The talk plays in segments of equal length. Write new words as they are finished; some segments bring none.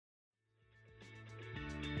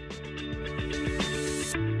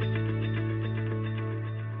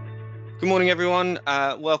Good morning, everyone.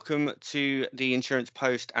 Welcome to the Insurance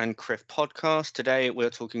Post and CRIF podcast. Today,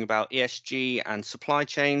 we're talking about ESG and supply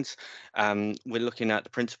chains. We're looking at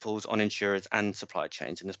the principles on insurers and supply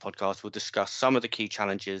chains. In this podcast, we'll discuss some of the key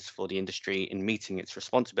challenges for the industry in meeting its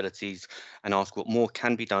responsibilities and ask what more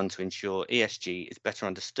can be done to ensure ESG is better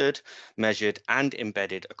understood, measured, and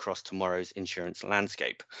embedded across tomorrow's insurance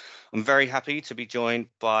landscape. I'm very happy to be joined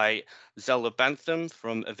by Zelda Bantham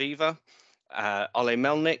from Aviva, Ole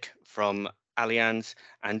Melnick from Allianz,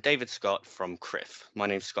 and David Scott from CRIF. My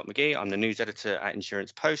name is Scott McGee. I'm the news editor at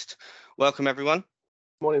Insurance Post. Welcome, everyone.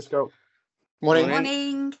 Morning, Scott.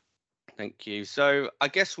 Morning. Thank you. So I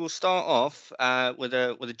guess we'll start off with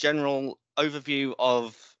a general overview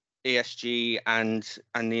of ESG and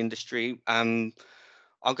the industry. I'll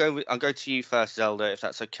go to you first, Zelda, if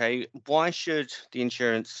that's okay. Why should the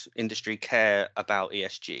insurance industry care about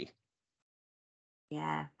ESG?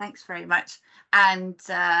 Yeah, thanks very much. And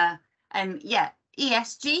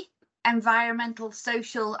ESG, environmental,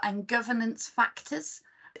 social and governance factors.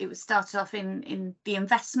 It was started off in the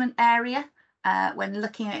investment area when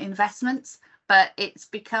looking at investments, but it's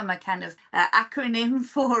become a kind of acronym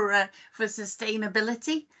for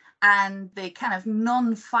sustainability and the kind of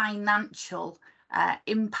non-financial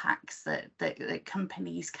impacts that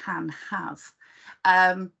companies can have.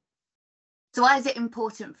 So why is it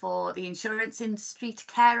important for the insurance industry to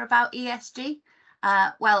care about ESG?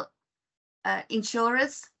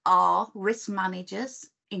 Insurers are risk managers,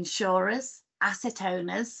 insurers, asset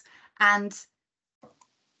owners, and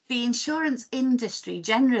the insurance industry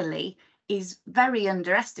generally is very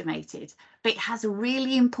underestimated, but it has a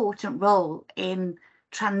really important role in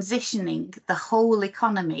transitioning the whole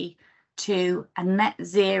economy to a net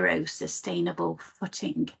zero sustainable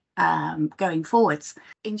footing. Going forwards.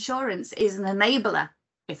 Insurance is an enabler,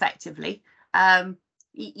 effectively.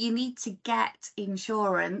 You need to get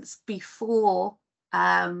insurance before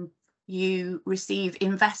you receive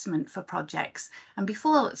investment for projects and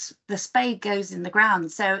before the spade goes in the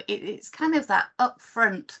ground. So it's kind of that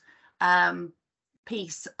upfront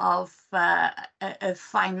piece of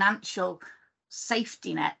financial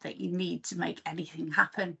safety net that you need to make anything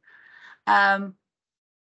happen. And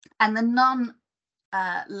the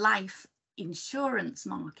life insurance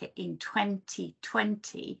market in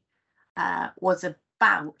 2020 was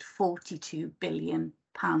about £42 billion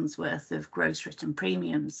worth of gross written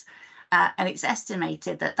premiums, and it's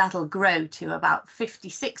estimated that that'll grow to about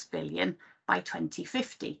 56 billion by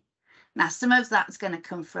 2050. Now, some of that's going to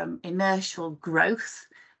come from inertial growth.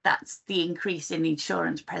 That's the increase in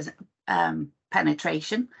insurance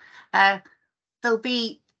penetration. There'll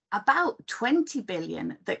be about 20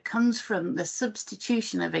 billion that comes from the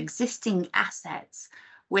substitution of existing assets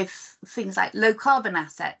with things like low carbon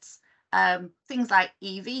assets, things like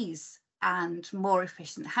EVs and more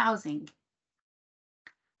efficient housing.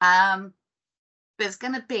 There's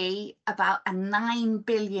going to be about a 9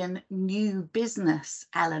 billion new business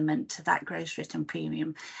element to that gross written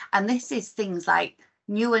premium. And this is things like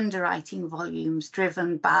new underwriting volumes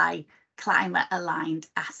driven by climate aligned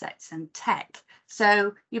assets and tech.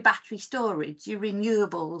 So your battery storage, your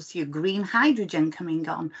renewables, your green hydrogen coming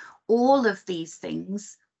on, all of these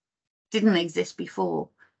things didn't exist before,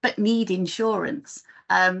 but need insurance.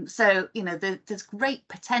 So, there's great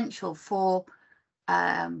potential for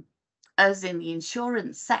us in the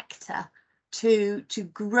insurance sector to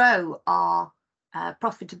grow our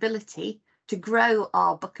profitability, to grow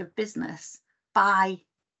our book of business by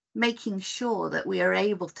making sure that we are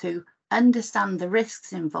able to understand the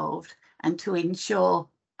risks involved and to ensure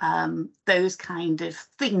those kind of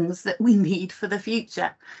things that we need for the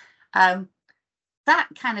future. That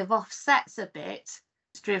kind of offsets a bit,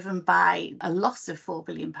 driven by a loss of £4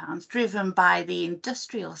 billion, driven by the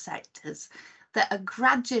industrial sectors that are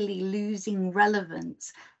gradually losing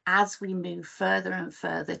relevance as we move further and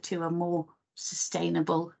further to a more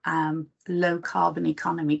sustainable, low carbon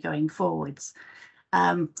economy going forwards.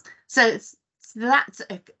 So that's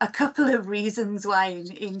a couple of reasons why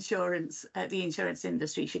the insurance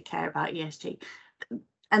industry should care about ESG.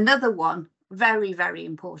 Another one, very, very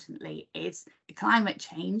importantly, is climate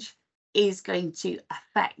change is going to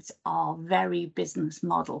affect our very business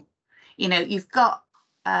model. You've got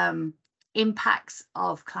impacts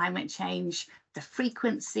of climate change, the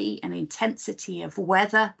frequency and intensity of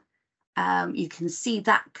weather. You can see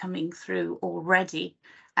that coming through already.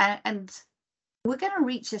 And we're going to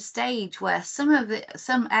reach a stage where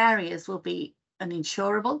some areas will be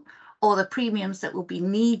uninsurable, or the premiums that will be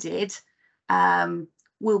needed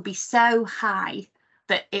will be so high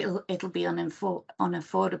that it'll be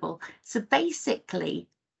unaffordable. So basically,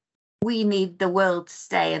 we need the world to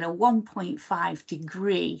stay at a 1.5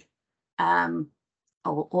 degree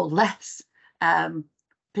or less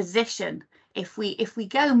position. If we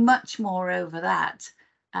go much more over that,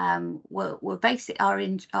 we're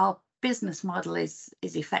basically our business model is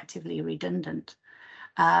effectively redundant.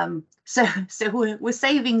 So we're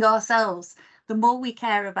saving ourselves. The more we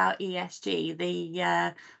care about ESG,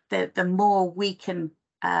 the more we can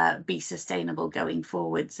be sustainable going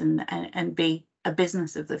forwards and be a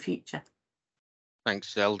business of the future.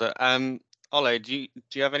 Thanks, Zelda. Ole, do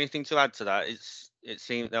you have anything to add to that? It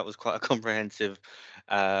seemed that was quite a comprehensive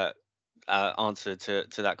answer to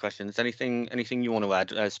that question. Is anything you want to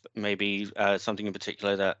add? As maybe something in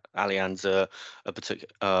particular that Allianz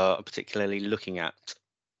are particularly looking at?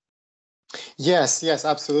 Yes,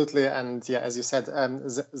 absolutely. And yeah, as you said,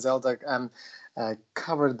 Zelda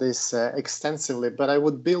covered this extensively, but I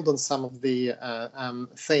would build on some of the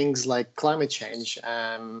things like climate change.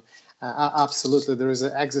 Absolutely, there is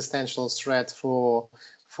an existential threat for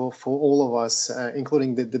all of us,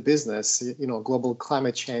 including the business. Global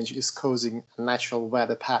climate change is causing natural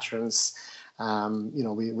weather patterns.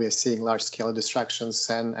 We are seeing large-scale destructions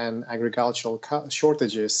and agricultural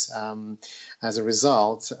shortages as a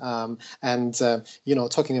result.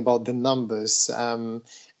 Talking about the numbers,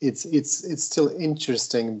 it's still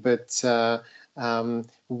interesting, but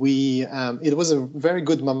it was a very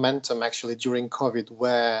good momentum actually during COVID,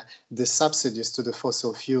 where the subsidies to the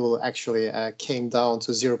fossil fuel actually came down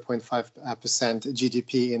to 0.5%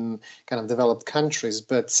 GDP in kind of developed countries.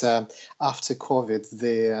 But after COVID,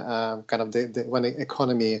 when the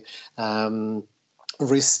economy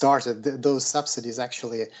restarted, those subsidies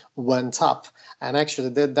actually went up, and actually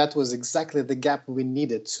that was exactly the gap we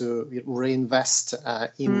needed to reinvest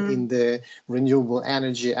in the renewable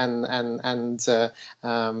energy and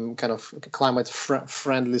kind of climate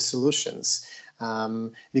friendly solutions.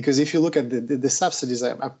 Because if you look at the subsidies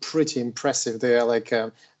are pretty impressive. They are like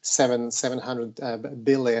 700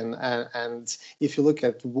 billion, and if you look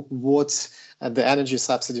at what the energy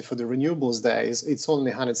subsidy for the renewables there is, it's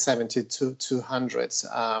only 170 to 200.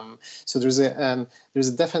 So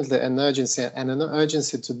there's definitely an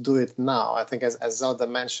urgency to do it now. I think as Zelda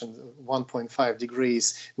mentioned, 1.5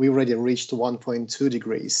 degrees, we already reached 1.2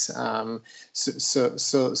 degrees.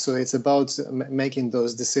 So it's about making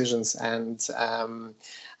those decisions and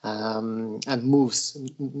moves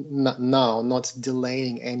now, not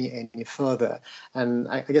delaying any further. And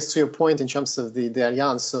I guess to your point in terms of the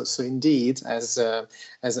Allianz, so indeed,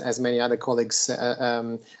 as many other colleagues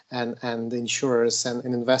and insurers and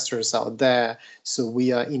investors out there, so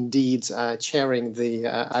we are indeed chairing the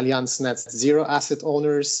Allianz Net Zero Asset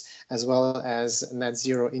Owners, as well as Net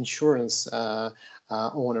Zero Insurance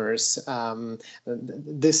owners.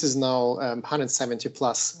 This is now 170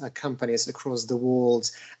 plus companies across the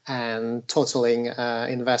world, and totaling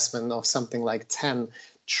investment of something like $10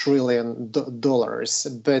 trillion. But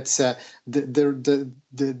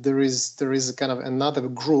there is kind of another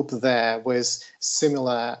group there with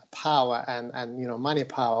similar power and money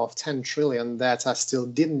power of 10 trillion that still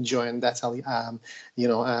didn't join that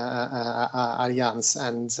Allianz,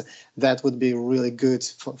 and that would be really good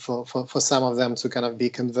for some of them to kind of be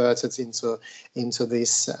converted into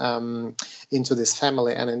this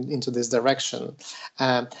family and into this direction.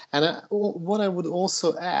 What I would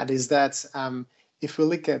also add is that if we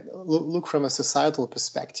look from a societal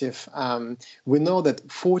perspective, we know that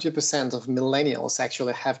 40% of millennials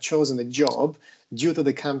actually have chosen a job due to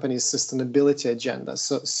the company's sustainability agenda.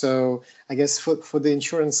 So I guess for the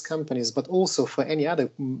insurance companies, but also for any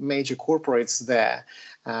other major corporates there,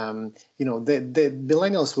 the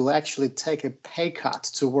millennials will actually take a pay cut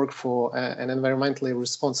to work for an environmentally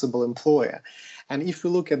responsible employer. And if we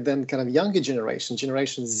look at then kind of younger Generation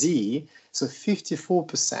Z, so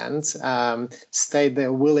 54% state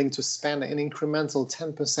they're willing to spend an incremental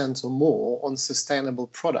 10% or more on sustainable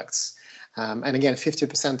products. And again,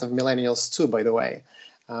 50% of millennials too, by the way.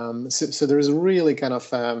 So there is really kind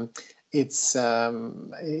of it's a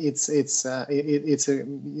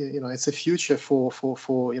future for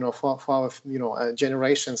our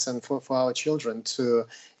generations and for our children to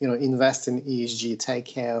invest in ESG, take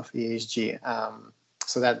care of ESG.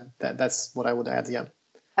 So that's what I would add. Yeah.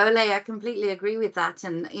 Ole, I completely agree with that,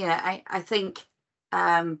 and I think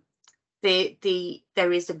there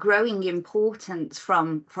is a growing importance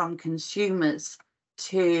from consumers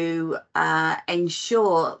to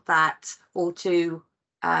ensure that, or to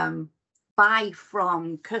buy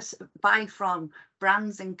from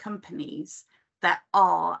brands and companies that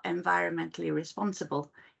are environmentally responsible.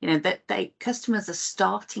 That customers are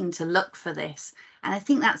starting to look for this, and I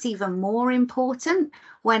think that's even more important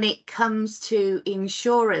when it comes to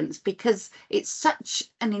insurance, because it's such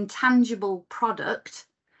an intangible product.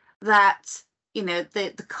 that, you know,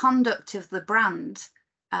 the conduct of the brand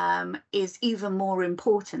is even more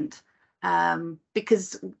important,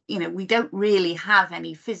 because, you know, we don't really have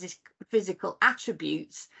any physical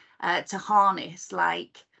attributes to harness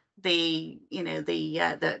like the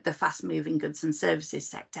fast moving goods and services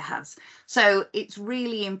sector has. So it's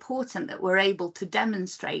really important that we're able to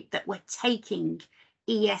demonstrate that we're taking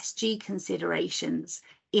ESG considerations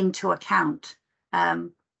into account.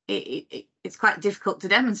 It's quite difficult to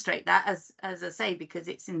demonstrate that, as I say, because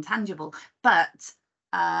it's intangible, but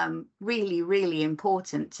really, really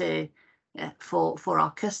important to for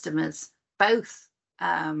our customers, both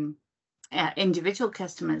individual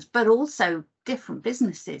customers, but also different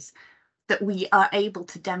businesses, that we are able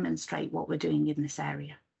to demonstrate what we're doing in this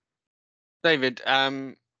area. David,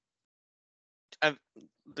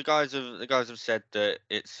 the guys have said that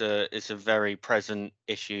it's a very present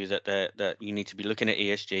issue, that you need to be looking at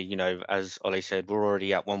ESG. You know, as Ollie said, we're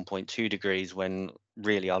already at 1.2 degrees when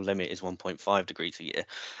really our limit is 1.5 degrees a year.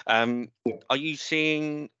 Are you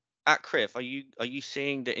seeing at CRIF? Are you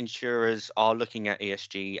seeing that insurers are looking at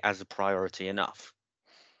ESG as a priority enough?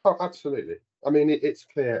 Oh, absolutely. I mean, it's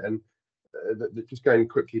clear, and just going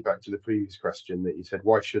quickly back to the previous question that you said,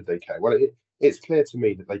 why should they care? Well, it's clear to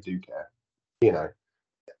me that they do care. You know,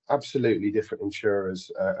 absolutely different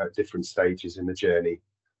insurers at different stages in the journey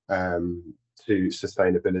to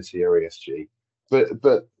sustainability or ESG,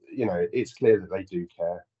 but you know, it's clear that they do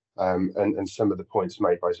care, and some of the points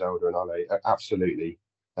made by Zelda and Ale are absolutely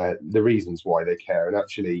the reasons why they care. And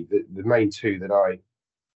actually the main two that I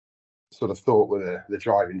sort of thought were the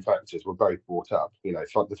driving factors were both brought up. You know,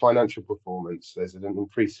 the financial performance, there's an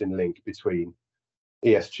increasing link between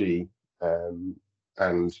ESG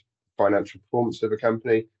and financial performance of a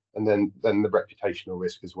company, and then the reputational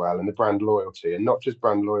risk as well, and the brand loyalty, and not just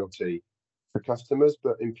brand loyalty for customers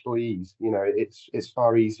but employees. You know, it's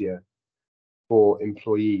far easier for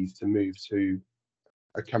employees to move to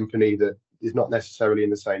a company that is not necessarily in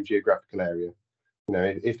the same geographical area. You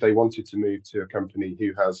know, if they wanted to move to a company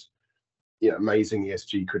who has, you know, amazing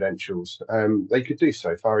ESG credentials, they could do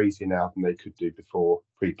so far easier now than they could do before,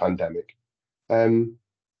 pre-pandemic. And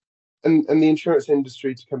the insurance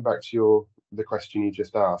industry, to come back to the question you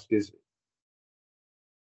just asked, is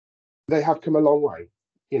they have come a long way.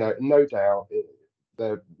 You know, no doubt,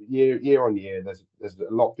 the year on year, there's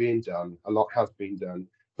a lot being done, a lot has been done,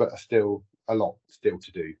 but still a lot still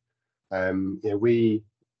to do. You know, we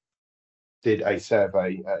did a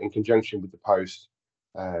survey in conjunction with the Post,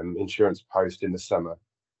 Insurance Post, in the summer,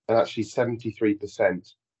 and actually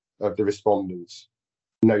 73% of the respondents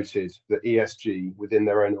noted that ESG within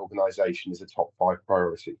their own organisation is a top 5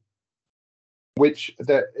 priority, which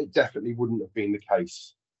it definitely wouldn't have been the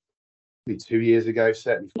case 2 years ago,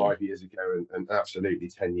 certainly 5 years ago, and absolutely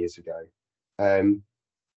 10 years ago.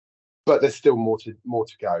 But there's still more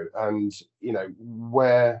to go, and you know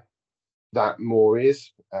where that more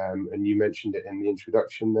is, and you mentioned it in the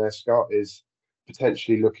introduction there, Scott, is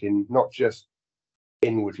potentially looking not just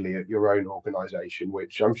inwardly at your own organisation,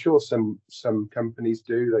 which I'm sure some companies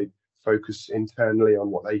do. They focus internally on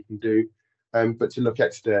what they can do, but to look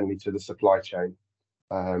externally to the supply chain.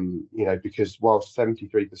 You know, because whilst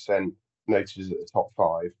 73% noted as at the top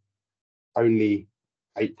 5, only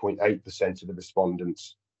 8.8% of the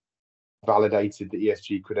respondents validated the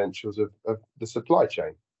ESG credentials of the supply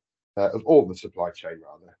chain, of all the supply chain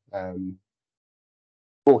rather.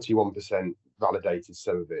 41% validated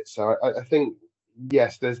some of it. So I think,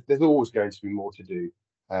 yes, there's always going to be more to do,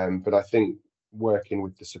 but I think working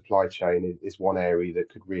with the supply chain is one area that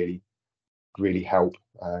could really help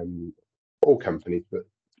all companies, but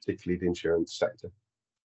particularly the insurance sector.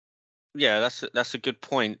 Yeah, that's a good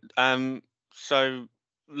point. So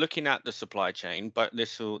looking at the supply chain, but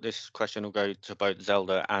this question will go to both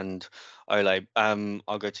Zelda and Ole.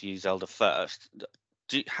 I'll go to you, Zelda, first.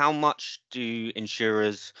 How much do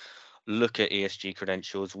insurers look at ESG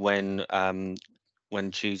credentials when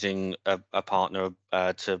choosing a partner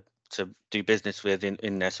to do business with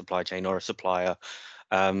in their supply chain, or a supplier?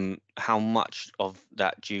 How much of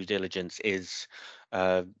that due diligence is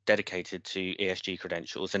dedicated to ESG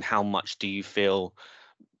credentials, and how much do you feel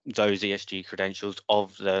those ESG credentials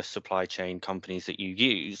of the supply chain companies that you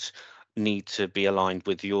use need to be aligned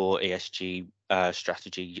with your ESG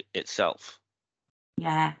strategy itself?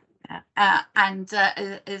 Yeah, and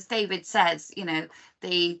as David says, you know,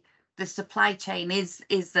 the supply chain is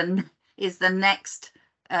the next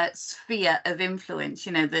sphere of influence.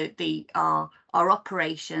 You know, our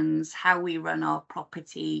operations, how we run our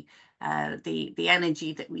property, the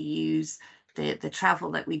energy that we use, the travel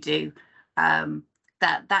that we do.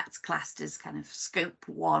 That's classed as kind of scope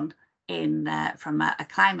 1 from a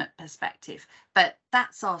climate perspective. But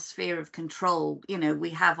that's our sphere of control. You know, we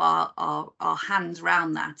have our hands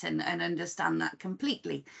around that and understand that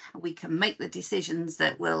completely. We can make the decisions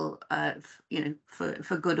that will, you know,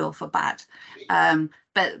 for good or for bad.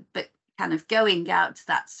 But kind of going out to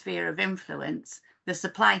that sphere of influence, the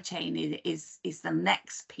supply chain is the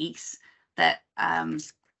next piece that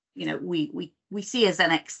you know, we see as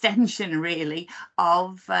an extension really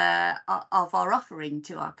of our offering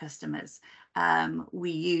to our customers.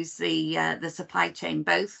 We use the supply chain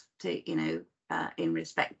both to, you know, in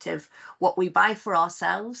respect of what we buy for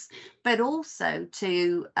ourselves, but also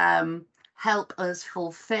to help us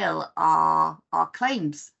fulfill our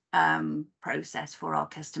claims process for our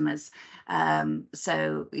customers.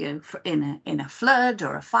 So, you know, in a flood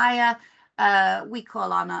or a fire, we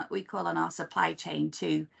call on our supply chain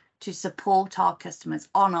to support our customers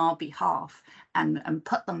on our behalf and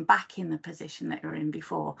put them back in the position that they're in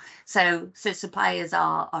before. So suppliers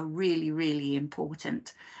are really, really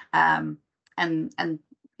important. And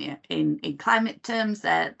you know, in climate terms,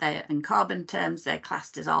 they're in carbon terms, they're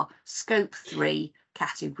classed as our Scope 3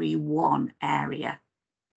 Category 1 area.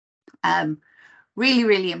 Really,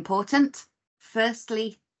 really important.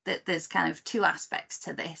 Firstly, that there's kind of two aspects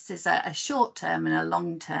to this. There's a short term and a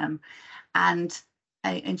long term. And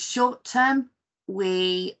in short term,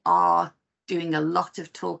 we are doing a lot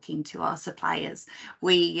of talking to our suppliers.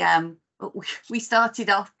 We started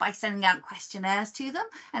off by sending out questionnaires to them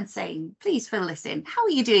and saying, please fill this in. How are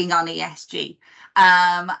you doing on ESG?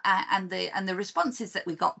 And the responses that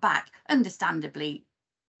we got back, understandably,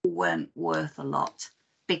 weren't worth a lot,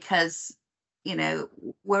 because, you know,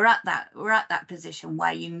 we're at that position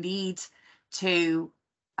where you need to,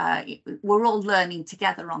 we're all learning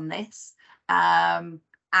together on this, and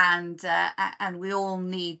we all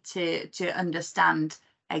need to understand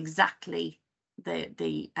exactly the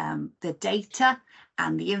data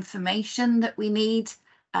and the information that we need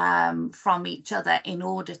from each other in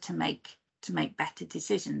order to make better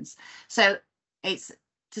decisions. So it's,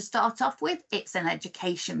 to start off with, it's an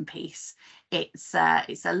education piece. It's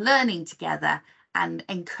a learning together and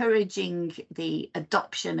encouraging the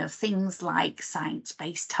adoption of things like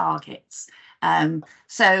science-based targets,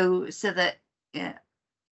 so that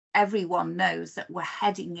everyone knows that we're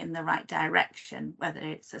heading in the right direction, whether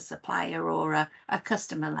it's a supplier or a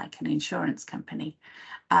customer like an insurance company.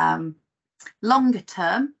 Longer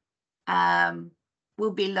term,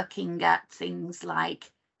 we'll be looking at things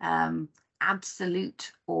like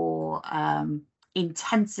absolute or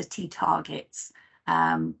intensity targets,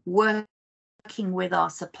 working with our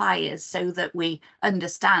suppliers so that we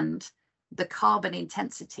understand the carbon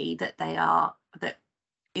intensity that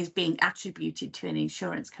is being attributed to an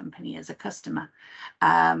insurance company as a customer,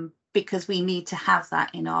 because we need to have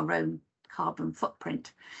that in our own carbon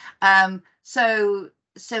footprint. So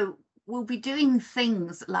we'll be doing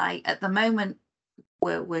things like, at the moment,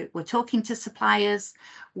 we're talking to suppliers.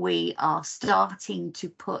 We are starting to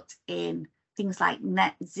put in things like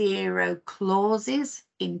net zero clauses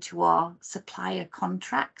into our supplier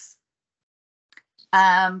contracts,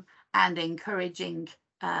 and encouraging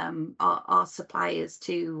our suppliers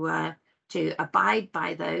to abide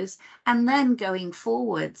by those. And then going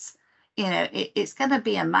forwards, you know, it's going to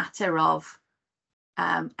be a matter of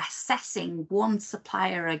assessing one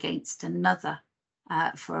supplier against another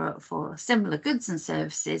for similar goods and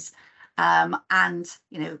services, and,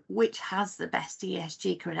 you know, which has the best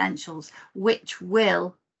ESG credentials, which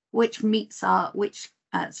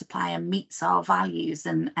supplier meets our values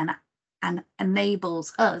and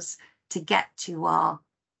enables us to get to our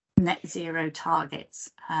net zero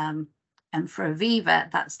targets. And for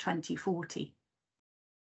Aviva, that's 2040.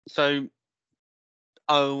 So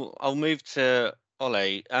I'll move to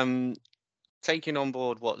Ole. Taking on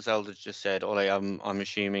board what Zelda just said, Ole, I'm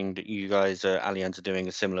assuming that you guys at Allianz are doing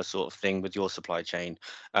a similar sort of thing with your supply chain.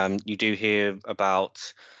 You do hear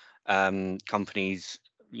about companies,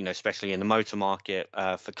 you know, especially in the motor market,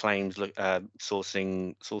 for claims,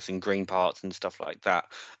 sourcing green parts and stuff like that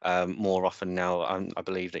more often now. I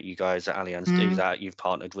believe that you guys at Allianz do that. You've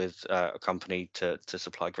partnered with a company to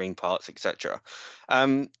supply green parts, etc.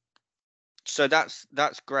 So that's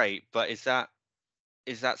great, but is that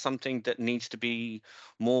something that needs to be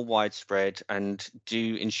more widespread, and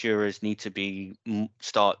do insurers need to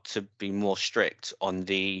start to be more strict on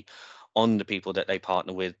the people that they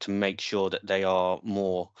partner with to make sure that they are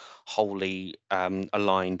more wholly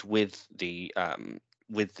aligned with your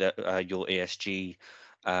ESG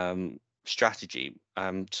strategy?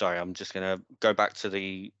 Sorry, I'm just going to go back to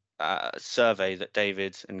the survey that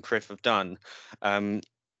David and Criff have done.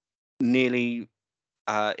 Nearly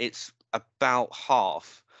it's about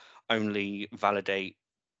half only validate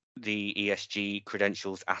the ESG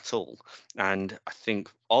credentials at all. And I think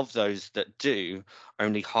of those that do,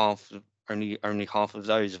 only half of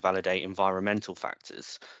those validate environmental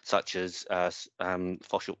factors such as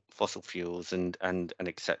fossil fuels and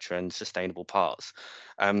etc. and sustainable parts.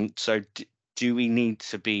 So do we need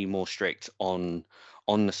to be more strict on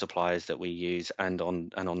the suppliers that we use and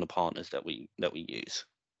on the partners that we use?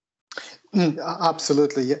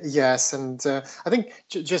 Absolutely, yes, and I think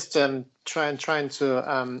just trying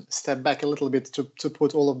to step back a little bit to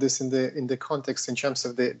put all of this in the context in terms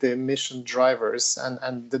of the emission drivers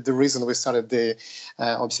and the reason we started the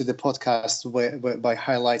obviously the podcast by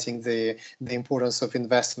highlighting the importance of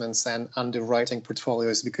investments and underwriting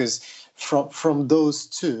portfolios, because from those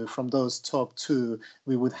top two,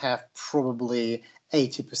 we would have probably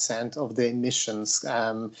 80% of the emissions,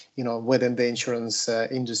 within the insurance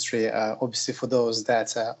industry, obviously for those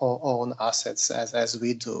that own assets as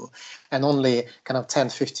we do, and only kind of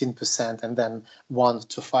 10-15%, and then 1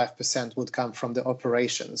 to 5% would come from the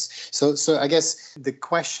operations. So I guess the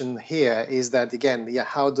question here is that, again,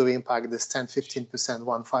 how do we impact this 10-15%,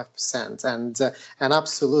 1-5%? And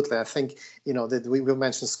absolutely, I think that we will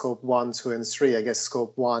mention scope 1, 2, and 3. I guess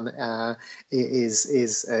scope 1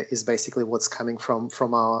 is basically what's coming from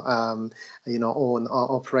our own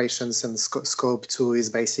operations, and scope 2 is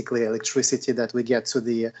basically electricity that we get to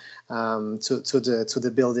the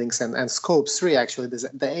buildings, and scope 3, actually the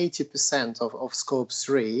 80% of scope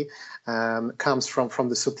 3 comes from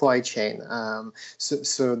the supply chain.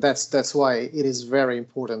 So that's why it is very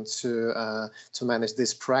important to manage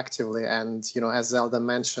this proactively. And as Zelda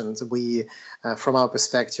mentioned, we from our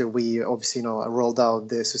perspective, we obviously rolled out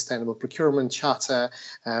the Sustainable Procurement Charter.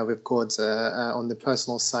 We've got on the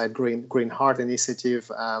personal side Green Heart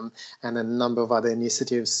Initiative, and a number of other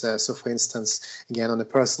initiatives. So for instance, again, on the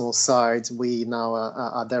personal side, we now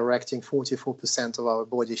are directing 44% of our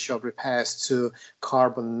body shop repairs to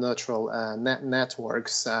carbon neutral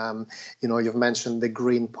networks. You've mentioned the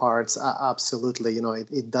green parts. Absolutely,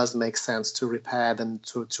 it does make sense to repair them,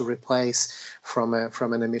 to replace from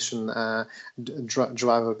an emission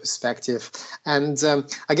driver perspective. And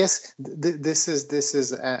I guess this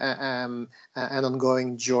is an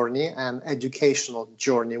ongoing journey, an educational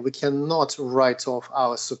journey. We cannot write off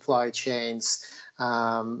our supply chains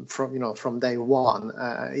from day one.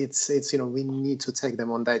 It's we need to take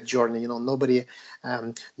them on that journey. Nobody,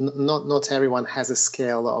 not everyone has a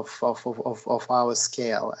scale of our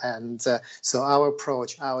scale, and so our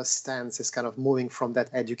approach, our stance is kind of moving from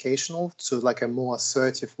that educational to like a more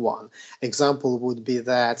assertive one. Example would be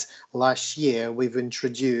that last year we've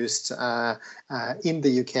introduced in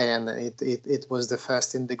the UK, and it was the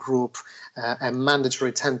first in the group, a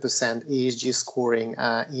mandatory 10% ESG scoring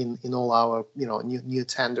in all our new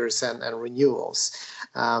tenders and renewals.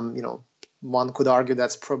 One could argue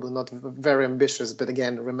that's probably not very ambitious, but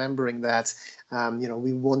again, remembering that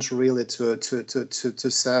we want really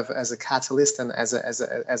to serve as a catalyst and as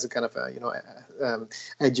a kind of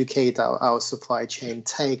educate our supply chain,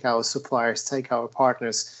 take our suppliers, take our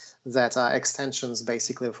partners that are extensions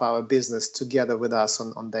basically of our business together with us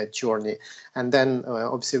on that journey. And then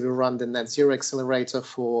obviously we run the Net Zero Accelerator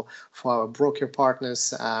for our broker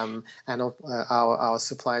partners, and our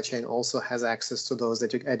supply chain also has access to those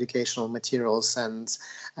educational materials and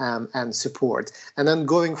support. And then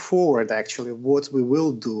going forward, actually, what we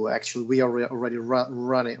will do, actually, we are already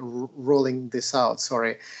rolling this out,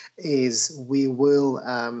 is we will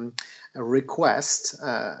request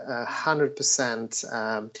 100%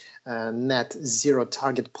 net zero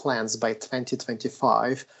target plans by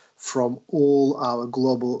 2025 from all our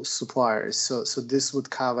global suppliers. So this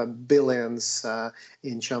would cover billions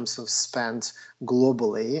in terms of spend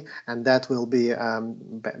globally, and that will be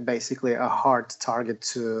basically a hard target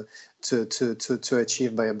to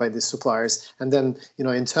achieve by the suppliers. And then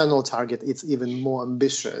internal target, it's even more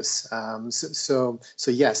ambitious. So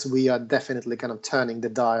yes, we are definitely kind of turning the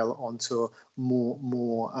dial onto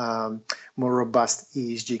more robust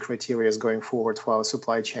ESG criteria going forward for our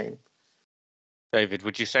supply chain. David,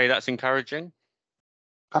 would you say that's encouraging?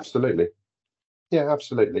 Absolutely. Yeah,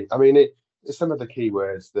 absolutely. I mean, it's some of the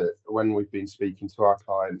keywords that when we've been speaking to our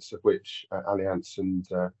clients, of which Allianz and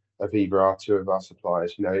Aviva are two of our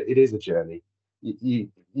suppliers, it is a journey.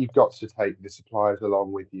 You've got to take the suppliers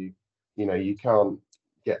along with you. You can't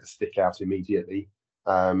get the stick out immediately.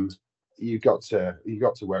 You've got to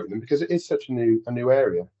work with them because it is such a new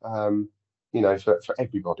area, for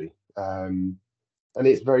everybody. And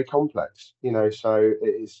it's very complex, so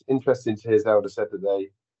it's interesting to hear Zelda said that they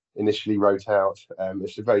initially wrote out,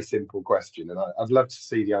 it's a very simple question, and I'd love to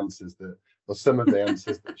see the answers that or some of the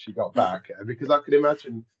answers that she got back, because I could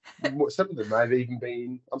imagine some of them may have even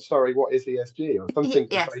been, I'm sorry, what is ESG, or something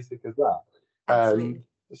Yes, as basic as that. absolutely.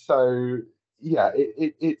 So yeah,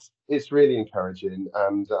 it's really encouraging.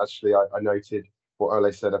 And actually, I noted what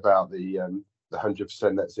Ole said about the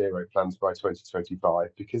 100% net zero plans by 2025,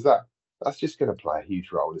 because that's just going to play a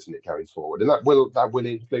huge role, isn't it, going forward? And that will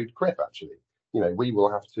include CRIF, actually. We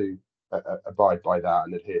will have to abide by that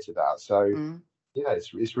and adhere to that. So yeah,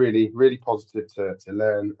 it's really positive to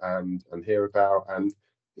learn and hear about. And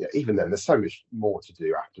yeah, even then, there's so much more to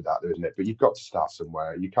do after that, isn't it? But you've got to start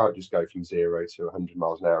somewhere. You can't just go from 0 to 100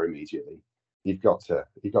 miles an hour immediately. You've got to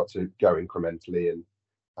go incrementally,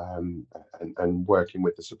 and working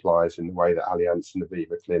with the suppliers in the way that Allianz and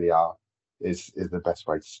Aviva clearly are is the best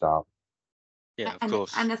way to start. Yeah, of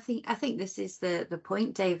course. And I think this is the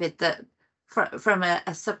point, David, that from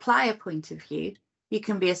a supplier point of view, you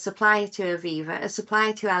can be a supplier to Aviva, a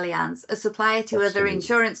supplier to Allianz, a supplier to other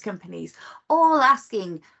insurance companies, all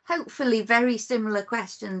asking hopefully very similar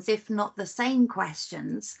questions, if not the same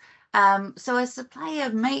questions. So a supplier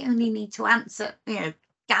may only need to answer,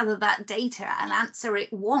 gather that data and answer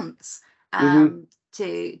it once to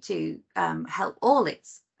help all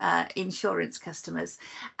its insurance customers.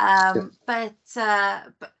 But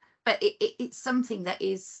it's something that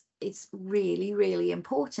it's really, really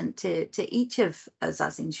important to each of us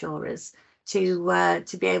as insurers to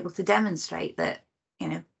be able to demonstrate that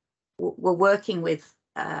we're working with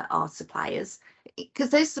our suppliers,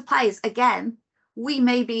 because those suppliers, again, we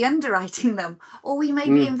may be underwriting them or we may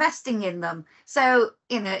be investing in them. So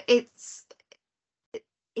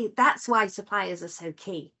that's why suppliers are so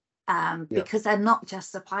key, because they're not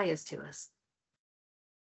just suppliers to us.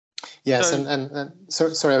 Yes, so, and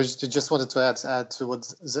sorry, I just wanted to add to what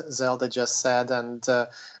Zelda just said, and kind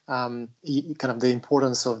of the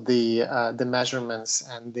importance of the measurements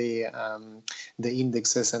and the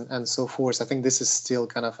indexes and so forth. I think this is still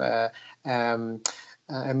kind of a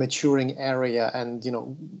maturing area, and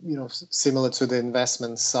similar to the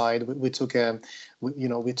investment side, we took a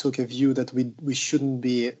view that we shouldn't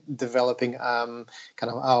be developing kind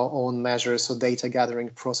of our own measures or data gathering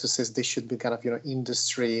processes. They should be kind of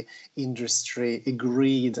industry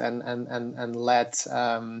agreed and led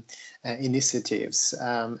initiatives.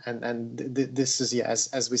 This is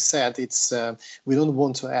as we said, it's we don't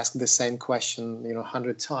want to ask the same question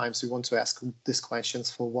 100 times. We want to ask these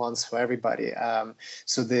questions for once for everybody.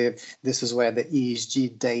 So this is where the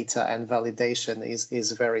ESG data and validation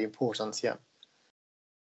is very important. Yeah.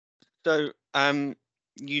 So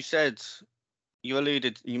you said you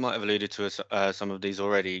might have alluded to some of these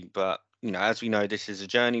already, but as we know, this is a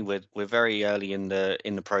journey. We're very early in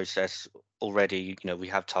the process already. We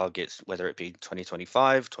have targets, whether it be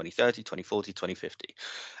 2025, 2030, 2040, 2050.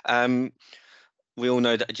 We all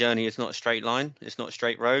know that a journey is not a straight line. It's not a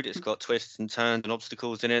straight road. It's got twists and turns and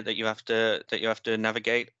obstacles in it that you have to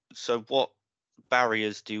navigate. So what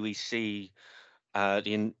barriers do we see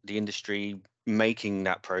the industry making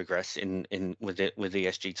that progress with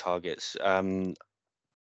ESG targets?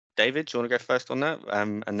 David, do you want to go first on that,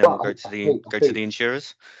 and then we'll go to the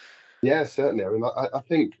insurers? Yeah, certainly. I mean, I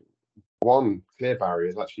think one clear barrier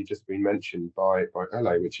has actually just been mentioned by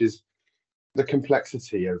Ole, which is the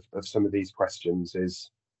complexity of some of these questions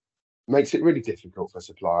makes it really difficult for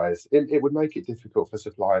suppliers. It would make it difficult for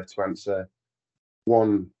suppliers to answer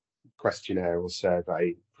one questionnaire or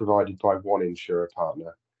survey provided by one insurer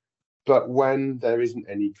partner. But when there isn't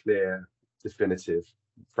any clear, definitive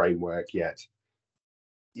framework yet,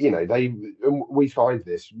 we find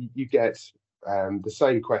this. You get the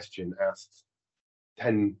same question asked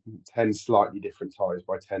 10 slightly different times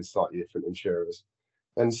by 10 slightly different insurers.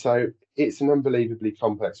 And so it's an unbelievably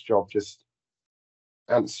complex job just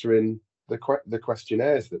answering the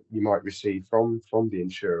questionnaires that you might receive from the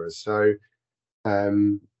insurers. So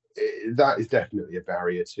that is definitely a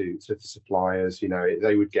barrier to the suppliers.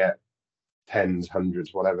 They would get tens,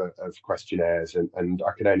 hundreds, whatever, of questionnaires, and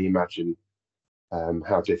I can only imagine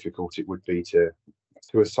how difficult it would be to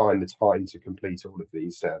assign the time to complete all of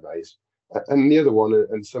these surveys. And the other one,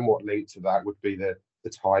 and somewhat linked to that, would be the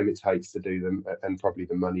time it takes to do them, and probably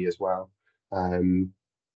the money as well.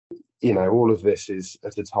 All of this is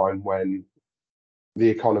at a time when the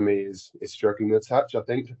economy is struggling a touch, I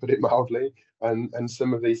think, to put it mildly, and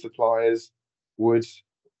some of these suppliers would,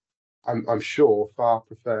 I'm sure, far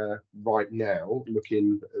prefer right now,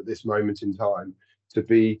 looking at this moment in time, to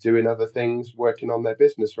be doing other things, working on their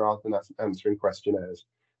business rather than answering questionnaires.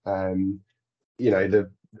 The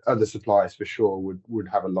other suppliers for sure would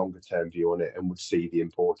have a longer term view on it and would see the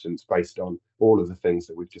importance based on all of the things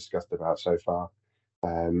that we've discussed about so far.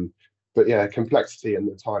 but yeah, complexity and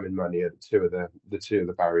the time and money are the two of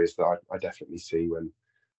the barriers that I definitely see when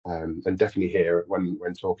and definitely hear when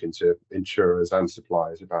talking to insurers and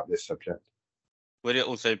suppliers about this subject. Would it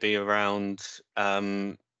also be around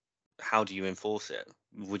how do you enforce it?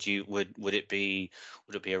 Would it be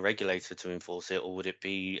a regulator to enforce it, or would it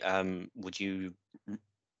be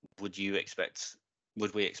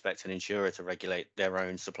would we expect an insurer to regulate their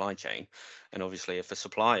own supply chain? And obviously, if a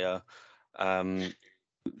supplier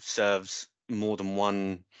serves more than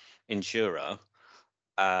one insurer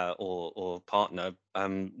or partner,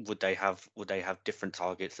 would they have different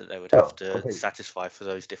targets that they would have to satisfy for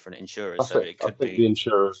those different insurers? So it could be the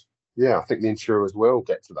insurers. Yeah, I think the insurers will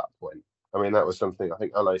get to that point. I mean, that was something I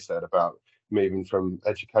think Ale said about moving from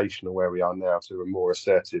educational where we are now to a more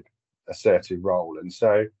assertive role. And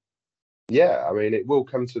so, yeah, I mean, it will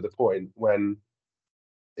come to the point when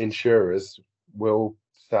insurers will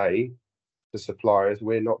say to suppliers,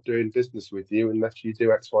 we're not doing business with you unless you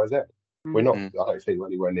do X, Y, Z. We're not, I don't think we're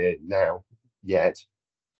anywhere near now yet,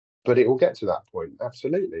 but it will get to that point,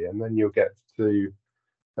 absolutely. And then you'll get to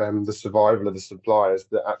the survival of the suppliers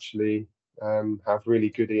that actually have really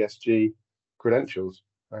good ESG credentials.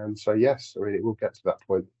 And so, yes, I mean, it will get to that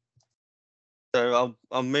point. So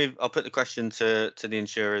I'll put the question to the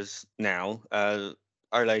insurers now.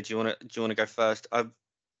 Ole, do you want to go first?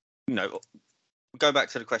 Go back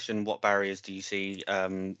to the question: what barriers do you see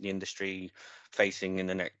the industry facing in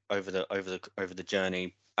the over the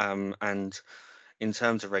journey? And in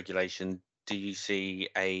terms of regulation, do you see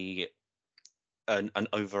an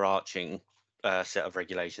overarching set of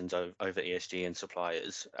regulations over ESG and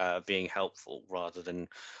suppliers being helpful rather than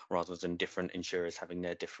different insurers having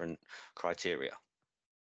their different criteria?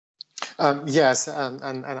 Yes,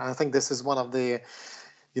 and I think this is one of the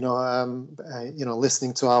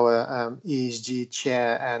listening to our ESG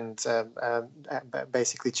chair and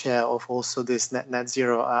basically chair of also this net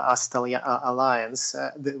zero asset alliance,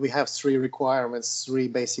 we have three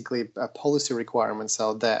basically policy requirements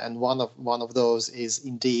out there, and one of those is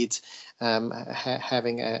indeed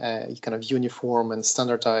having a kind of uniform and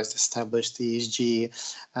standardized established ESG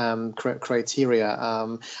criteria,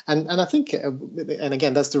 and I think and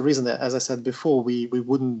again that's the reason that, as I said before, we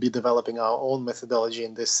wouldn't be developing our own methodology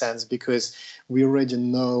in this sense, because we already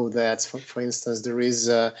know that, for instance, there is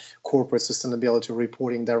a corporate sustainability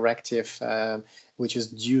reporting directive which is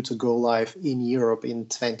due to go live in Europe in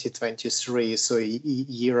 2023. So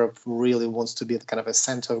Europe really wants to be the kind of a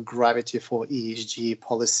center of gravity for ESG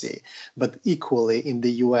policy. But equally in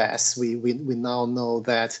the US, we now know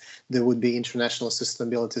that there would be International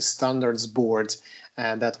Sustainability Standards Board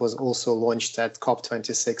that was also launched at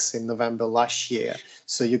COP26 in November last year.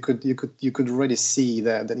 So you could already see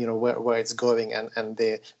that where it's going, and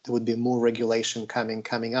there would be more regulation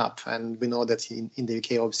coming up. And we know that in the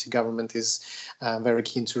UK, obviously, government is very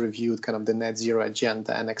keen to review kind of the net zero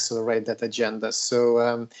agenda and accelerate that agenda.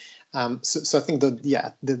 So I think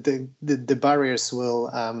that the barriers will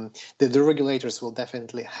the regulators will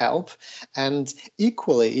definitely help, and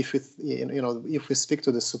equally if we speak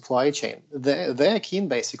to the supply chain, they're keen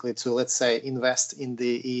basically to, let's say, invest in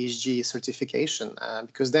the ESG certification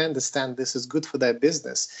because they understand this is good for their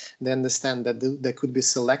business. They understand that they could be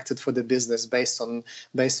selected for the business based on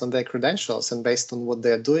their credentials and based on what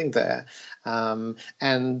they're doing there. Kind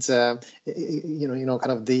of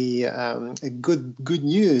the good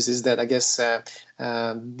news is that I guess the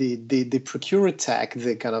ProcureTech,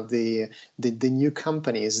 the kind of the new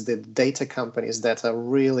companies, the data companies that are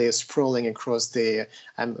really sprawling across the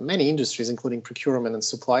many industries, including procurement and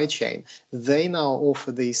supply chain, they now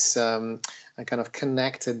offer these kind of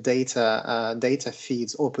connected data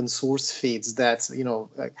feeds, open source feeds that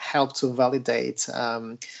help to validate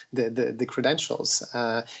the credentials.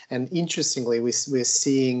 And interestingly, we're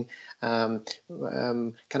seeing kind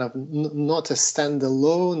of not a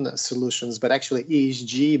standalone solutions, but actually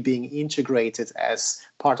ESG being integrated as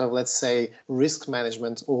part of, let's say, risk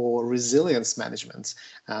management or resilience management,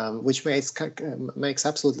 which makes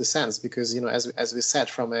absolutely sense because as we said,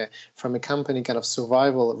 from a company kind of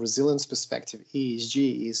survival resilience perspective,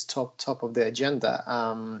 ESG is top of the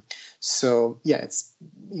agenda. So yeah, it's,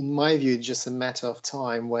 in my view, just a matter of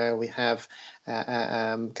time where we have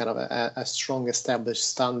kind of a strong established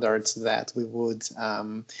standards that we would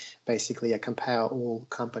basically compare all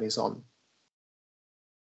companies on.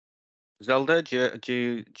 Zelda, do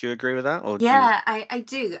you agree with that? Or I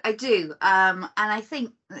do. And I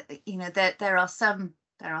think that there are some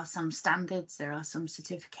standards, there are some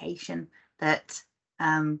certification that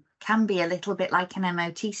can be a little bit like an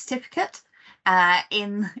MOT certificate,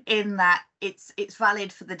 in that it's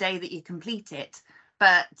valid for the day that you complete it,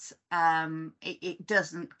 but it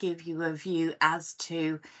doesn't give you a view as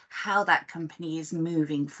to how that company is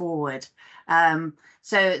moving forward.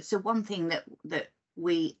 So one thing that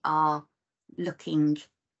we are looking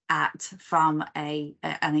at from and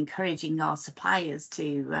encouraging our suppliers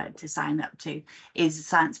to sign up to is the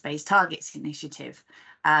Science-Based Targets Initiative.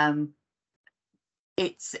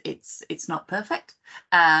 It's not perfect,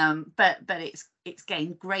 but it's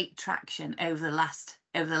gained great traction over the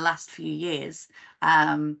last few years.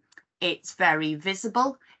 It's very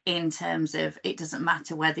visible in terms of it doesn't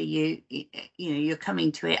matter whether you're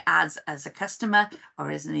coming to it as a customer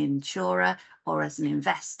or as an insurer or as an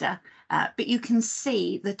investor, but you can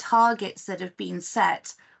see the targets that have been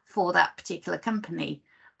set for that particular company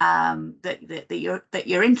that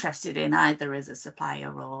you're interested in, either as a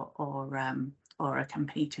supplier or a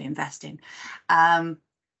company to invest in. And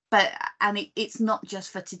it's not just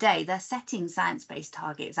for today. They're setting science-based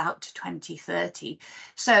targets out to 2030.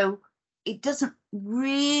 So it doesn't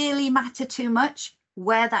really matter too much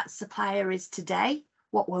where that supplier is today.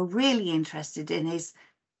 What we're really interested in is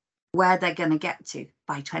where they're going to get to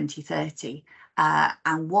by 2030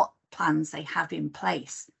 and what plans they have in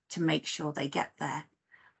place to make sure they get there.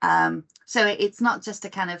 So it's not just a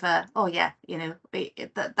kind of oh yeah,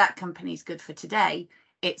 that company's good for today.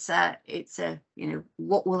 It's a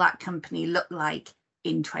what will that company look like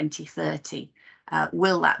in 2030?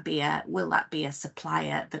 Will that be a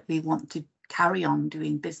supplier that we want to carry on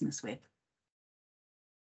doing business with?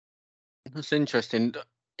 That's interesting.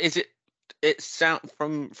 Is it sound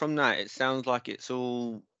from that? It sounds like it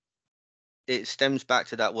stems back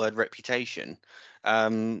to that word reputation.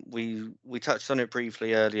 We touched on it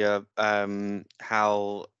briefly earlier,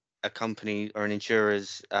 how a company or an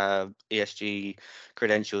insurer's ESG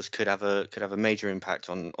credentials could have a major impact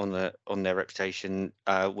on their reputation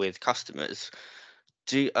with customers.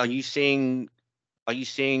 Are you seeing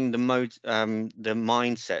the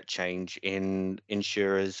mindset change in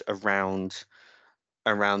insurers around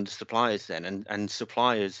suppliers then, and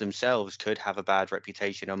suppliers themselves could have a bad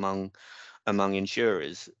reputation among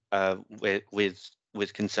insurers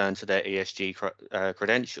with concern to their ESG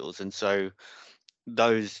credentials, and so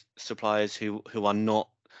those suppliers who are not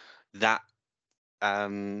that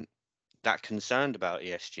concerned about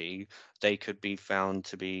ESG, they could find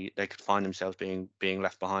themselves being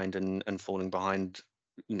left behind and falling behind,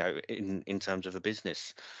 in terms of a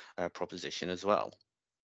business proposition as well.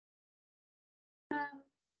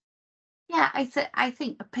 Yeah, I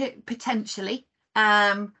think potentially,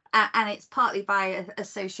 and it's partly by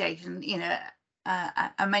association.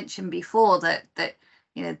 I mentioned before that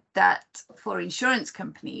that for insurance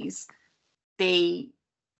companies, the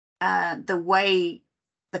way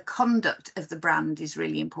the conduct of the brand is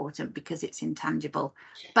really important because it's intangible.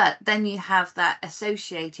 But then you have that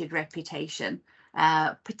associated reputation,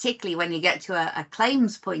 particularly when you get to a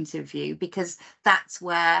claims point of view, because that's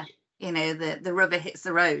where the rubber hits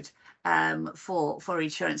the road for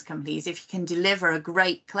insurance companies. If you can deliver a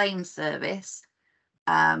great claim service,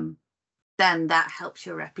 then that helps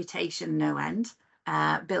your reputation no end.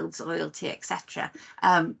 Builds loyalty, etc.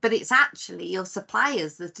 But it's actually your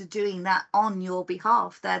suppliers that are doing that on your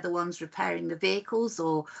behalf. They're the ones repairing the vehicles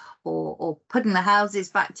or putting the houses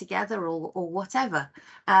back together or whatever.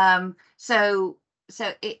 So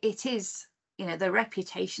it is, the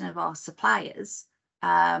reputation of our suppliers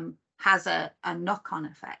has a knock-on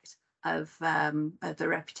effect of the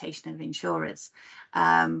reputation of insurers.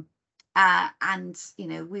 And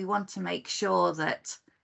we want to make sure that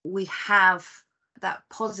we have that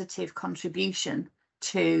positive contribution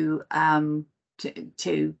to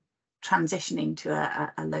transitioning to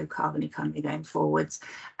a low carbon economy going forwards.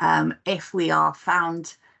 If we are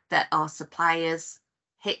found that our suppliers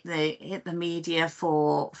hit the media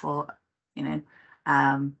for either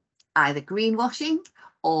greenwashing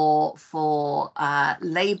or for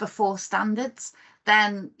labour force standards,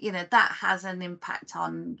 then that has an impact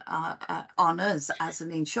on us as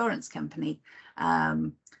an insurance company.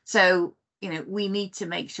 So we need to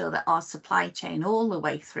make sure that our supply chain all the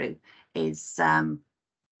way through is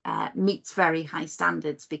meets very high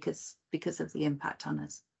standards because of the impact on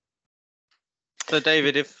us. So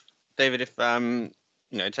David, if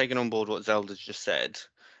taking on board what Zelda's just said,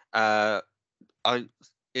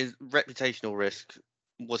 is reputational risk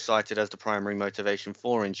was cited as the primary motivation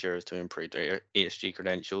for insurers to improve their ESG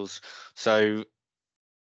credentials. So,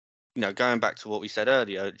 going back to what we said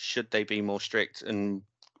earlier, should they be more strict, and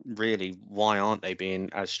really, why aren't they being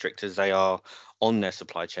as strict as they are on their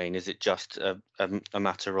supply chain? Is it just a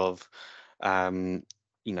matter of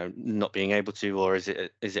not being able to, or is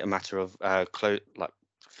it a matter of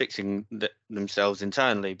fixing themselves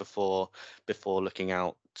internally before looking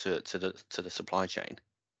out to the supply chain?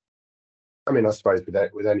 I mean, I suppose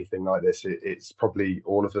with anything like this, it's probably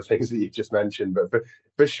all of the things that you've just mentioned, but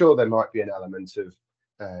for sure there might be an element of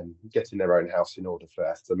getting their own house in order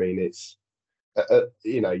first. I mean, it's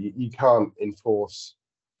you can't enforce.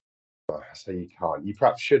 Well, I say you can't. You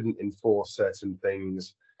perhaps shouldn't enforce certain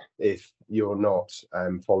things if you're not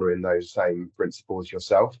following those same principles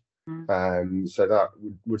yourself. So that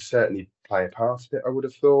would certainly play a part in it, I would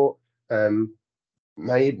have thought.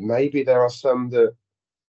 Maybe there are some that,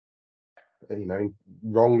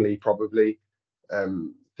 wrongly probably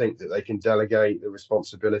think that they can delegate the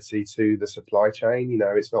responsibility to the supply chain.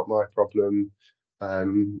 It's not my problem.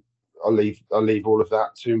 I'll leave all of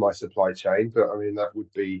that to my supply chain. But I mean, that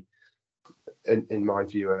would be, in my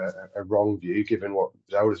view, a wrong view, given what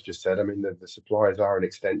Zelda's just said. I mean, the suppliers are an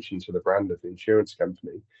extension to the brand of the insurance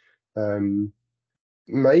company.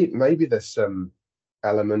 Maybe there's some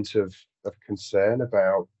element of concern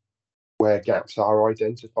about where gaps are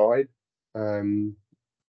identified in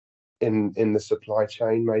the supply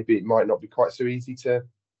chain. Maybe it might not be quite so easy to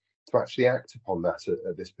actually act upon that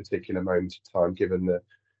at this particular moment of time, given the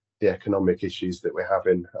economic issues that we're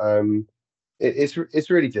having. It's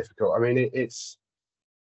really difficult. I mean, it's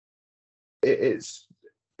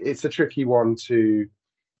a tricky one to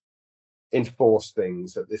enforce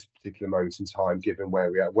things at this particular moment in time, given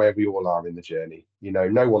where we all are in the journey.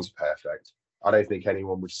 No one's perfect. I don't think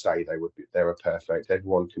anyone would say they were perfect.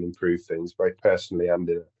 Everyone can improve things, both personally and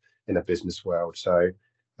in a business world. So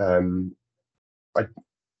I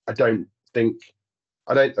just don't think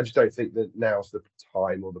that now's the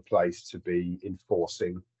time or the place to be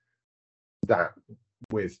enforcing that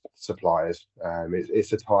with suppliers.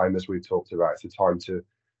 It's a time, as we've talked about, it's a time to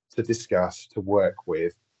discuss, to work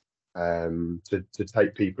with, to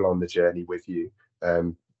take people on the journey with you,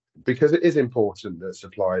 because it is important that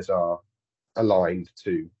suppliers are aligned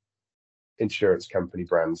to insurance company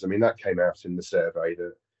brands. I mean, that came out in the survey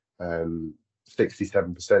that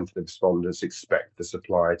 67% of the respondents expect the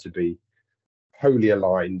supplier to be wholly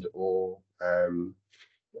aligned or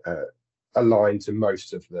aligned to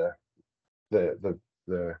most of the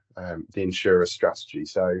insurer's strategy.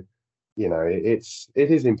 So it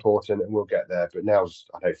is important, and we'll get there. But now's,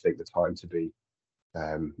 I don't think, the time to be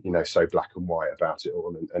so black and white about it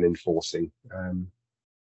all and enforcing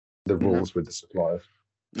the rules with the suppliers.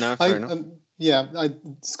 No, fair enough.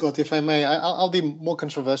 Scott, if I may, I'll be more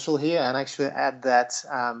controversial here and actually add that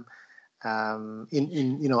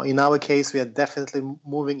in our case, we are definitely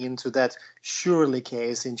moving into that surely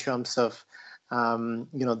case in terms of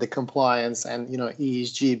the compliance and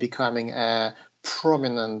ESG becoming a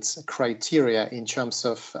prominent criteria in terms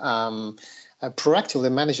of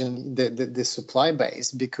proactively managing the supply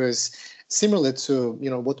base, because similar to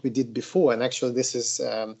what we did before, and actually this is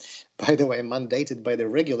by the way mandated by the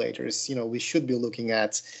regulators, we should be looking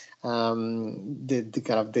at the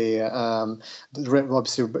kind of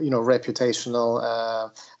obviously reputational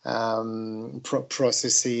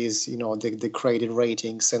processes, the credit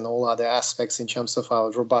ratings and all other aspects in terms of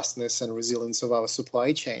our robustness and resilience of our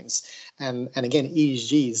supply chains. And again,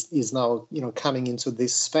 ESG is now coming into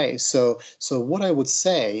this space. So what I would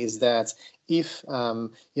say is that if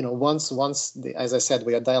once as I said,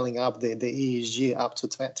 we are dialing up the ESG up to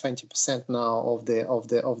 20% now of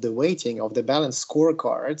the weighting of the balance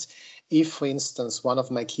scorecard. If, for instance, one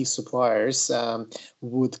of my key suppliers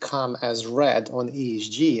would come as red on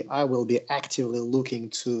ESG, I will be actively looking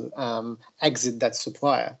to exit that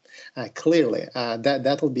supplier. Clearly,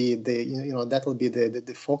 that'll be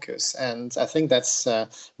the focus. And I think that's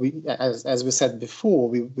as we said before,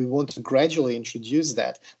 we want to gradually introduce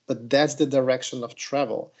that, but that's the direction of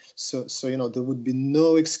travel. So there would be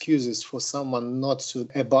no excuses for someone not to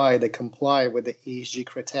abide and comply with the ESG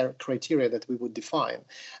criteria that we would define.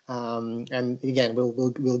 And again,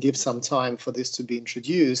 we'll give some time for this to be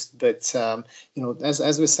introduced. But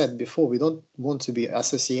as we said before, we don't want to be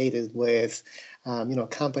associated with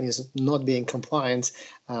companies not being compliant,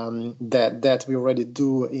 that we already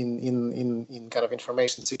do in kind of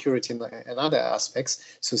information security and other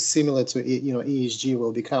aspects. So similar to ESG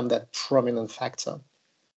will become that prominent factor.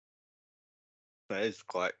 That is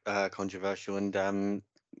quite controversial, and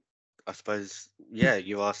I suppose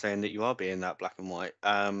you are saying that you are being that black and white.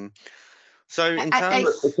 So in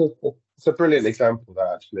terms, it's a brilliant example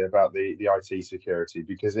that actually about the IT security,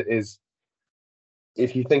 because it is,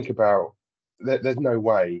 if you think about, there's no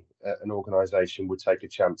way an organisation would take a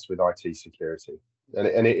chance with IT security,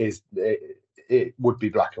 and it would be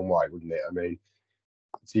black and white, wouldn't it? I mean,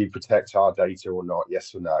 do you protect our data or not?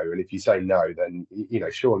 Yes or no? And if you say no, then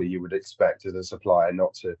surely you would expect as a supplier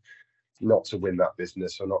not to win that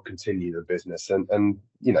business or not continue the business. And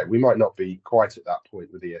we might not be quite at that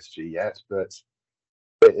point with ESG yet, but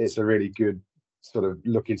it's a really good sort of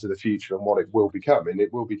look into the future and what it will become. And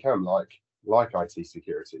it will become like IT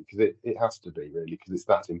security, because it has to be, really, because it's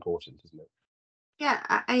that important, isn't it? Yeah,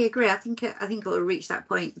 I agree. I think it'll reach that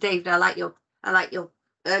point. David, I like your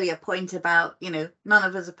earlier point about, none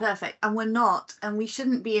of us are perfect, and we're not, and we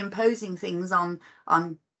shouldn't be imposing things on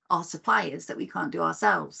our suppliers that we can't do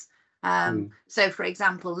ourselves. So, for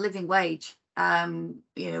example, living wage.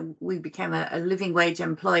 We became a living wage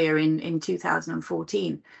employer in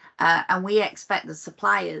 2014, and we expect the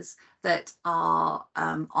suppliers that are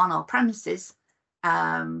on our premises,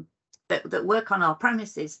 that work on our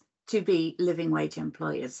premises, to be living wage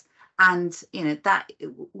employers. And that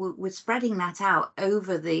we're spreading that out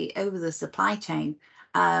over the supply chain,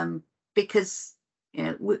 because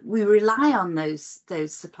we rely on those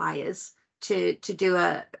suppliers to do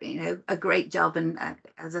a great job, and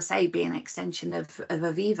as I say, be an extension of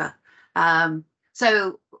Aviva.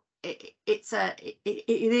 So it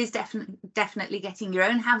is definitely getting your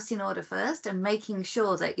own house in order first, and making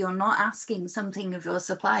sure that you're not asking something of your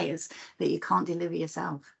suppliers that you can't deliver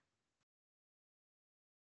yourself.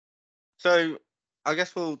 So I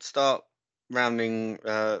guess we'll start rounding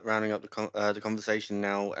up the conversation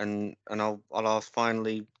now, and I'll ask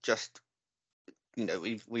finally, just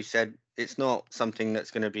we've said it's not something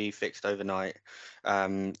that's going to be fixed overnight.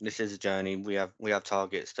 This is a journey. We have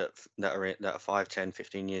targets that are 5, 10,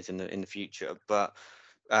 15 years in the future, but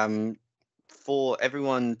for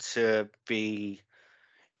everyone to be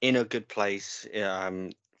in a good place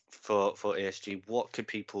for ESG, what could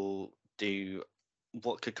people do?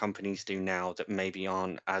 What could companies do now that maybe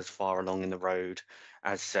aren't as far along in the road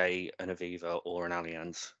as, say, an Aviva or an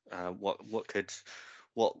Allianz?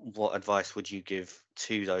 What advice would you give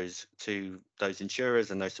to those insurers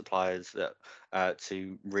and those suppliers that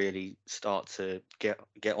to really start to get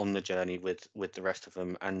on the journey with the rest of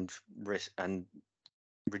them, and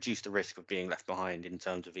reduce the risk of being left behind in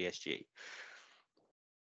terms of ESG?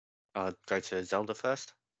 I'll go to Zelda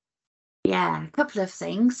first. Yeah, a couple of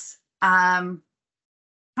things.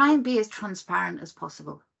 Try and be as transparent as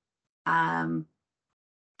possible. Gather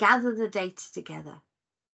the data together,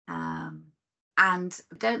 and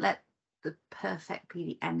don't let the perfect be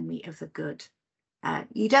the enemy of the good.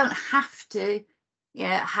 You don't have to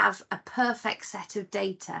have a perfect set of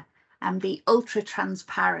data and be ultra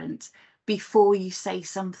transparent before you say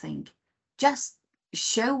something. Just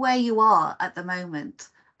show where you are at the moment.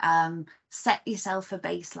 Set yourself a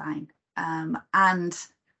baseline,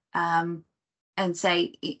 and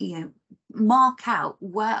say, mark out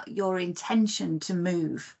where your intention to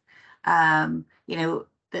move.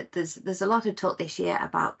 That there's a lot of talk this year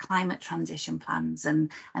about climate transition plans, and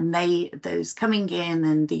those coming in,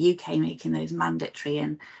 and the UK making those mandatory,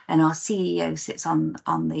 and our CEO sits on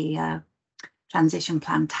the transition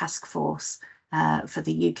plan task force for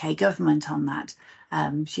the UK government on that.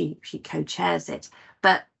 She co-chairs it,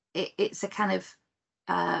 but it's a kind of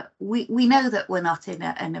we know that we're not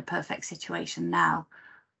in a perfect situation now,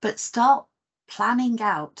 but start planning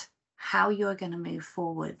out how you're going to move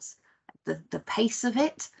forwards, the pace of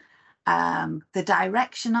it, the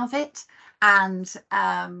direction of it, and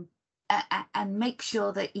make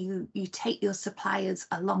sure that you take your suppliers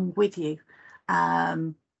along with you,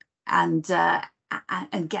 and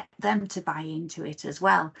get them to buy into it as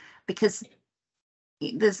well, because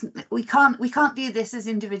we can't do this as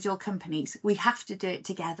individual companies. We have to do it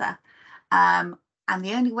together, and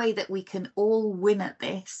the only way that we can all win at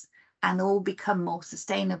this and all become more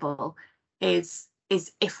sustainable is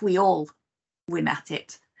if we all win at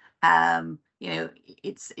it.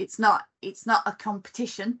 It's not a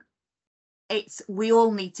competition. It's we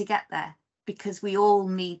all need to get there, because we all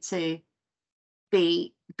need to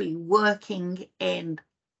be working in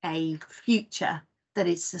a future that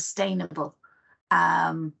is sustainable.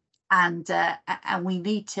 And we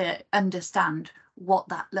need to understand what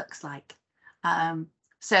that looks like.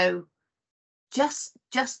 So just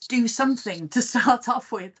do something to start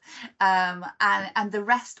off with, and the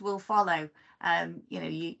rest will follow.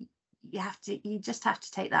 You just have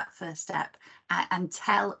to take that first step and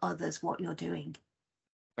tell others what you're doing.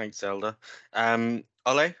 Thanks, Zelda.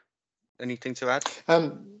 Ole, anything to add?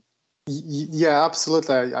 Yeah,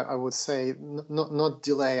 absolutely. I would say not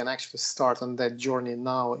delay and actually start on that journey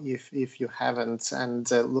now if you haven't. And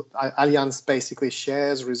look, Allianz basically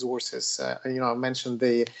shares resources. I mentioned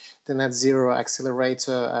the Net Zero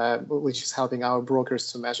Accelerator, which is helping our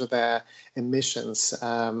brokers to measure their emissions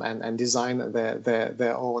and design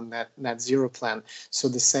their own net zero plan. So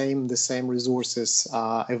the same resources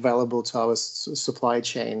are available to our supply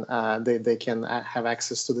chain. They can have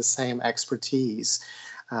access to the same expertise.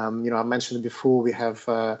 I mentioned it before. We are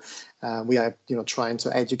trying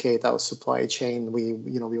to educate our supply chain.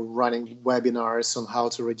 We're running webinars on how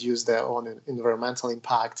to reduce their own environmental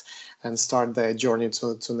impact and start their journey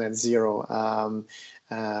to net zero.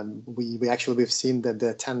 We've seen that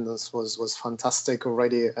the attendance was fantastic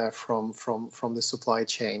already from the supply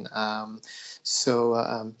chain.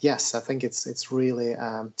 Yes, I think it's really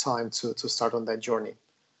time to start on that journey.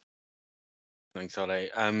 Thanks, Ole.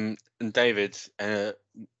 And David,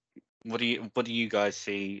 what do you guys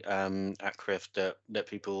see at CRIF that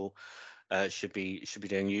people should be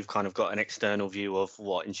doing? You've kind of got an external view of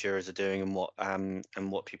what insurers are doing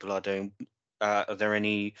and what people are doing. Are there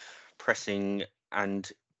any pressing and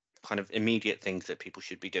kind of immediate things that people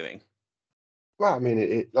should be doing? Well, I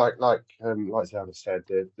mean, like Zelda said,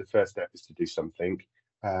 the first step is to do something.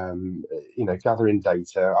 Gathering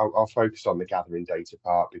data. I'll focus on the gathering data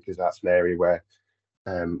part because that's an area where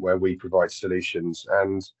we provide solutions,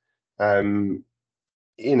 and to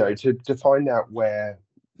find out where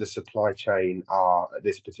the supply chain are at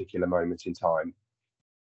this particular moment in time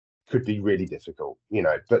could be really difficult.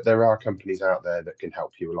 But there are companies out there that can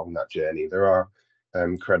help you along that journey. There are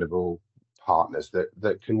credible partners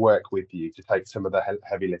that can work with you to take some of the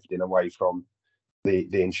heavy lifting away from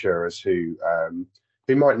the insurers who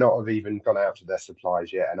might not have even gone out to their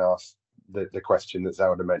suppliers yet and asked the question that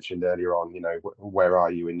Zelda mentioned earlier on, where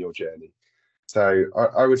are you in your journey? So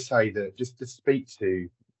I would say that just to speak to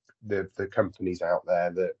the companies out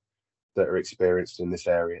there that are experienced in this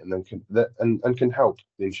area and then can help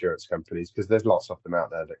the insurance companies, because there's lots of them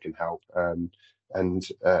out there that can help,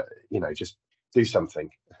 just do something.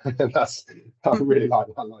 I really like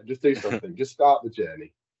that line. Just do something. Just start the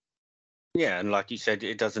journey. Yeah, and like you said,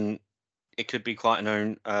 it could be quite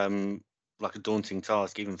like a daunting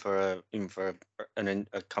task even for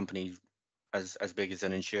a company as big as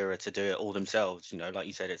an insurer to do it all themselves. Like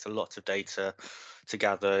you said, it's a lot of data to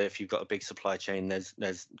gather. If you've got a big supply chain,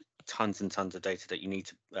 there's tons and tons of data that you need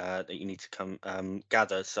to come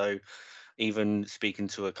gather. So even speaking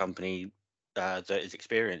to a company that is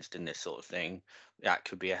experienced in this sort of thing, that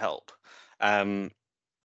could be a help. I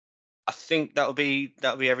think that'll be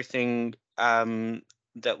everything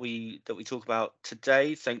that we talk about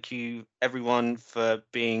today. Thank you everyone for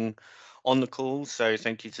being on the call. So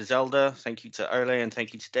thank you to Zelda, thank you to Ole, and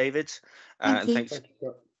thank you to David. Thank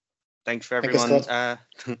you. Thanks for everyone.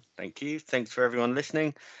 Thank you. Thanks for everyone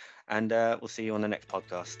listening, and we'll see you on the next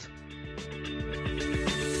podcast.